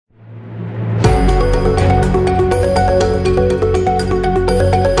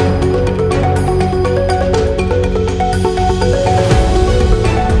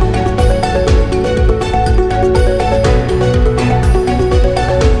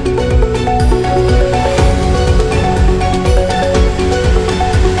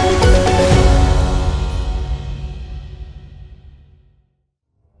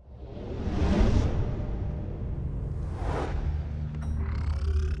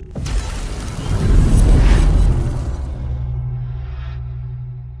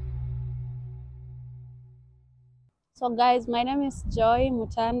So guys, my name is Joy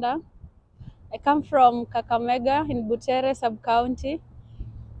Mutanda. I come from Kakamega in Butere sub-county.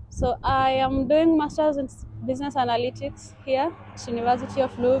 So I am doing Masters in Business Analytics here at University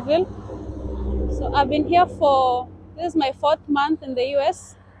of Louisville. So I've been here this is my 4th month in the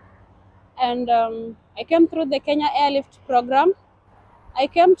US, and I came through the Kenya Airlift program. I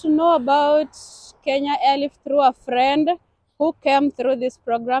came to know about Kenya Airlift through a friend who came through this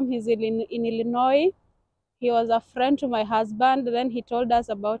program. He's in Illinois. He was a friend to my husband. Then he told us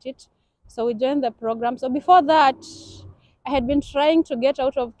about it. So we joined the program. So before that, I had been trying to get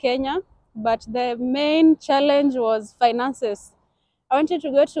out of Kenya, but the main challenge was finances. I wanted to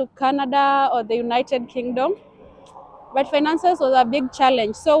go to Canada or the United Kingdom, but finances was a big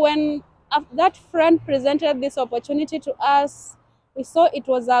challenge. So when that friend presented this opportunity to us, we saw it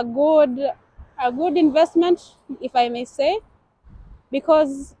was a good investment, if I may say,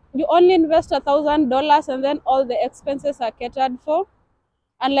 because you only invest $1,000 and then all the expenses are catered for.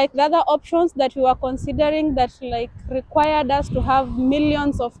 Unlike the other options that we were considering that required us to have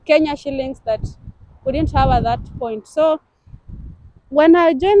millions of Kenya shillings that we didn't have at that point. So when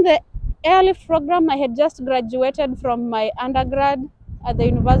I joined the airlift program, I had just graduated from my undergrad at the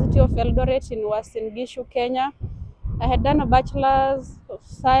University of Eldoret in Uasin Gishu, Kenya. I had done a Bachelor's of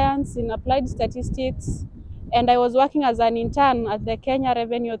Science in Applied Statistics, and I was working as an intern at the Kenya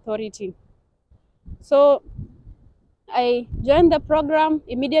Revenue Authority. So I joined the program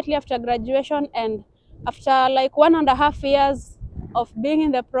immediately after graduation, and after 1.5 years of being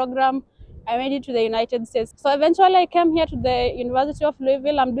in the program, I made it to the United States. So eventually I came here to the University of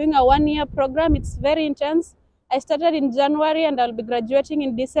Louisville. I'm doing a 1-year program. It's very intense. I started in January and I'll be graduating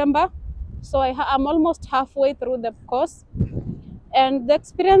in December. So I'm almost halfway through the course. And the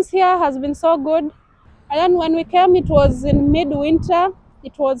experience here has been so good. And then when we came, it was in midwinter.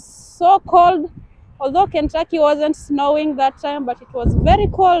 It was so cold. Although Kentucky wasn't snowing that time, but it was very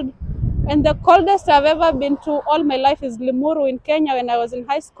cold. And the coldest I've ever been to all my life is Limuru in Kenya when I was in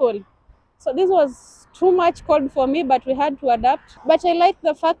high school. So this was too much cold for me, but we had to adapt. But I like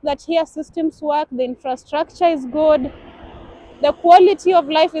the fact that here systems work, the infrastructure is good, the quality of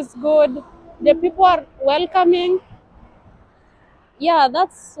life is good, the people are welcoming. Yeah,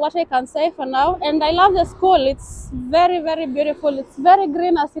 that's what I can say for now. And I love the school. It's very, very beautiful. It's very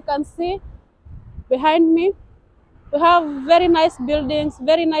green, as you can see behind me. We have very nice buildings,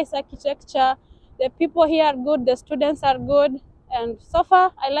 very nice architecture. The people here are good, the students are good. And so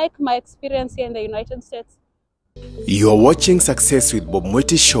far, I like my experience here in the United States. You're watching Success with Bob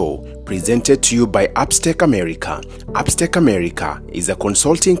Mwiti Show, presented to you by Upstack America. Upstack America is a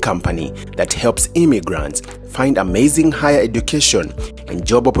consulting company that helps immigrants find amazing higher education and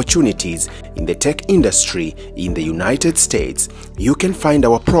job opportunities in the tech industry in the United States. You can find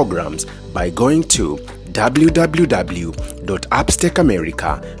our programs by going to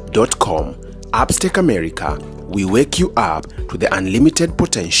www.upstackamerica.com. Upstack America, we wake you up to the unlimited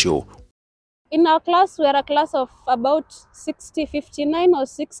potential. In our class, we are a class of about 59 or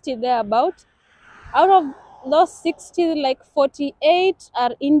 60 thereabout. Out of those 60, 48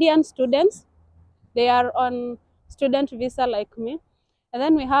 are Indian students. They are on student visa like me. And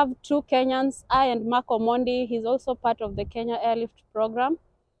then we have 2 Kenyans, I and Mark Omondi. He's also part of the Kenya Airlift program.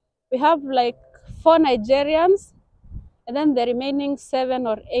 We have 4 Nigerians, and then the remaining 7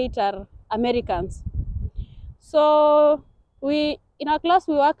 or 8 are Americans. So in our class,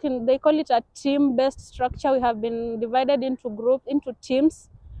 we work they call it a team-based structure. We have been divided into into teams.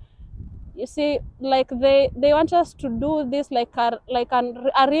 You see, they want us to do this like a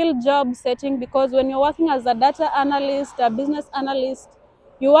real job setting, because when you're working as a data analyst, a business analyst,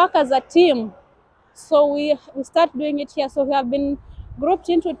 you work as a team. So we start doing it here. So we have been grouped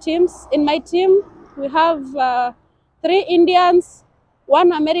into teams. In my team, we have 3 Indians,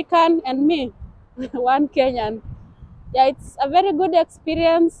 1 American, and me, 1 Kenyan. Yeah, it's a very good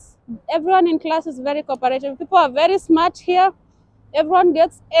experience. Everyone in class is very cooperative. People are very smart here. Everyone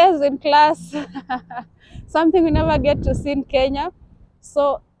gets A's in class. Something we never get to see in Kenya.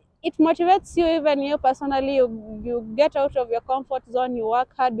 So it motivates you, even you personally. You get out of your comfort zone, you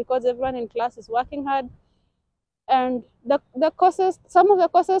work hard because everyone in class is working hard. And the courses, some of the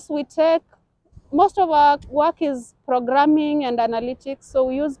courses we take, most of our work is programming and analytics. So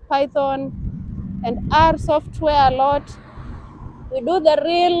we use Python and R software a lot. We do the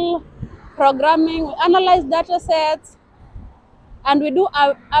real programming, we analyze data sets, and we do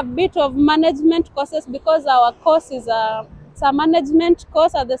a bit of management courses, because our course is it's a management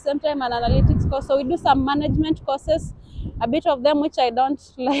course at the same time an analytics course. So we do some management courses, a bit of them which I don't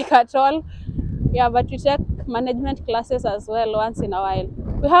like at all. Yeah, but we take management classes as well once in a while.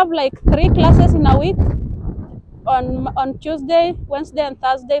 We have 3 classes in a week. on Tuesday, Wednesday, and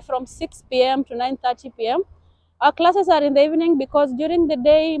Thursday from 6 p.m. to 9:30 p.m. Our classes are in the evening because during the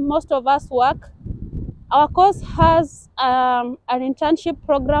day, most of us work. Our course has an internship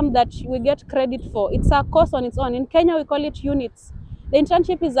program that we get credit for. It's a course on its own. In Kenya, we call it units. The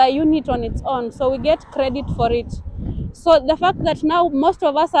internship is a unit on its own, so we get credit for it. So the fact that now most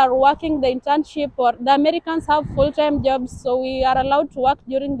of us are working the internship, or the Americans have full-time jobs, so we are allowed to work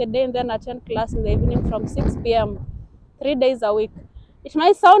during the day and then attend class in the evening from 6 p.m., 3 days a week. It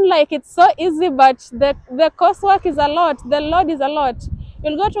might sound like it's so easy, but the coursework is a lot. The load is a lot.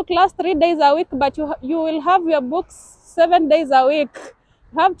 You'll go to class 3 days a week, but you will have your books 7 days a week.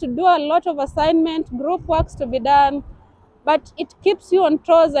 You have to do a lot of assignment, group works to be done, but it keeps you on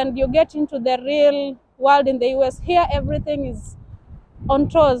toes and you get into the real world in the US. Here, everything is on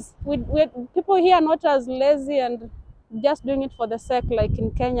toes. People here are not as lazy and just doing it for the sake like in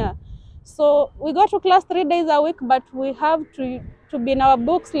Kenya. So we go to class 3 days a week, but we have to be in our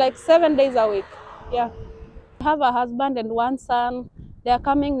books like 7 days a week. Yeah. I have a husband and one son. They are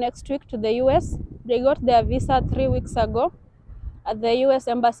coming next week to the US. They got their visa 3 weeks ago at the US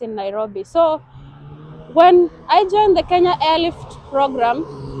Embassy in Nairobi. So when I joined the Kenya Airlift program,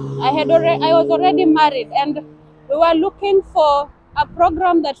 I was already married, and we were looking for a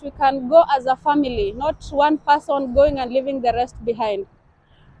program that we can go as a family, not one person going and leaving the rest behind.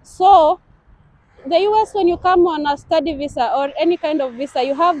 So the US, when you come on a study visa or any kind of visa,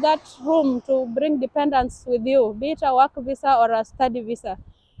 you have that room to bring dependents with you, be it a work visa or a study visa.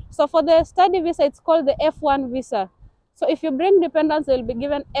 So for the study visa, it's called the F1 visa. So if you bring dependents, they'll be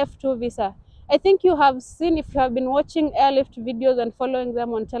given F2 visa. I think you have seen, if you have been watching airlift videos and following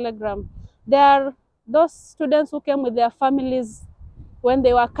them on Telegram, there are those students who came with their families when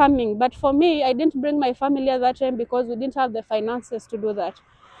they were coming. But for me, I didn't bring my family at that time because we didn't have the finances to do that.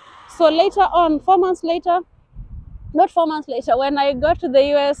 So later on, 4 months later, not 4 months later, when I got to the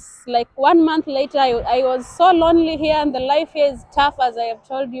US, like 1 month later, I was so lonely here and the life here is tough, as I have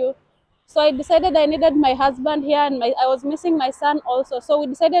told you. So I decided I needed my husband here, and I was missing my son also. So we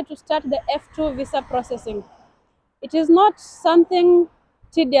decided to start the F2 visa processing. It is not something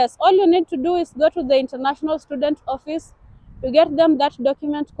tedious. All you need to do is go to the International Student Office to get them that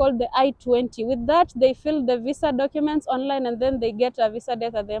document called the I-20. With that, they fill the visa documents online, and then they get a visa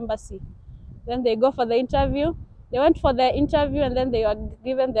date at the embassy. Then they go for the interview. They went for their interview, and then they were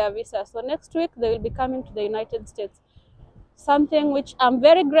given their visa. So next week, they will be coming to the United States. Something which I'm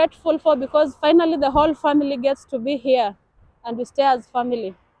very grateful for, because finally the whole family gets to be here and we stay as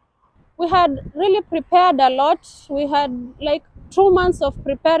family. We had really prepared a lot. We had like 2 months of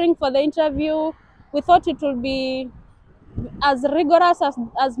preparing for the interview. We thought it would be as rigorous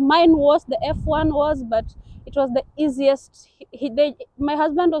as mine was, the F1 was, but it was the easiest. My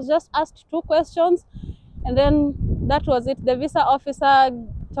husband was just asked 2 questions, and then that was it. The visa officer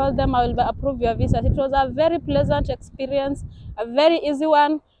told them, I will approve your visa. It was a very pleasant experience, a very easy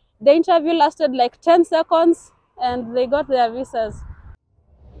one. The interview lasted like 10 seconds and they got their visas.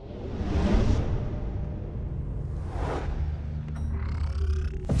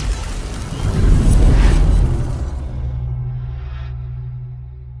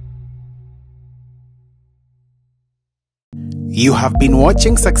 You have been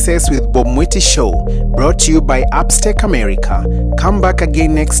watching Success with Bob Mwiti Show, brought to you by Upstake America. Come back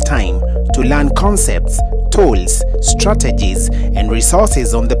again next time to learn concepts, tools, strategies, and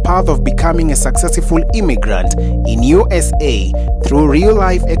resources on the path of becoming a successful immigrant in USA through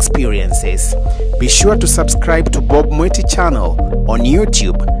real-life experiences. Be sure to subscribe to Bob Mwiti channel on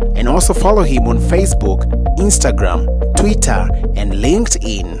YouTube, and also follow him on Facebook, Instagram, Twitter, and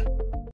LinkedIn.